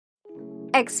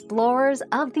Explorers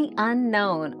of the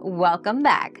unknown, welcome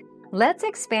back. Let's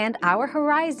expand our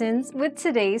horizons with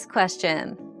today's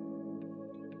question.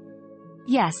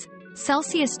 Yes,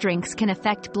 Celsius drinks can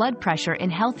affect blood pressure in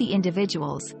healthy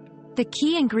individuals. The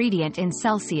key ingredient in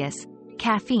Celsius,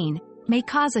 caffeine, may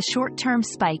cause a short-term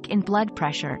spike in blood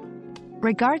pressure,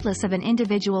 regardless of an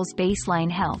individual's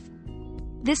baseline health.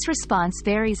 This response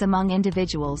varies among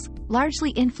individuals,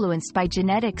 largely influenced by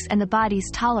genetics and the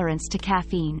body's tolerance to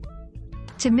caffeine.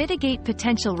 To mitigate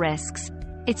potential risks,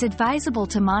 it's advisable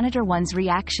to monitor one's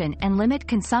reaction and limit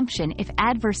consumption if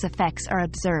adverse effects are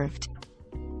observed.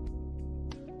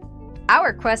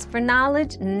 Our quest for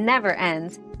knowledge never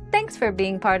ends. Thanks for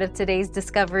being part of today's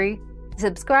discovery.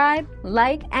 Subscribe,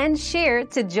 like, and share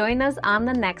to join us on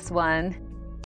the next one.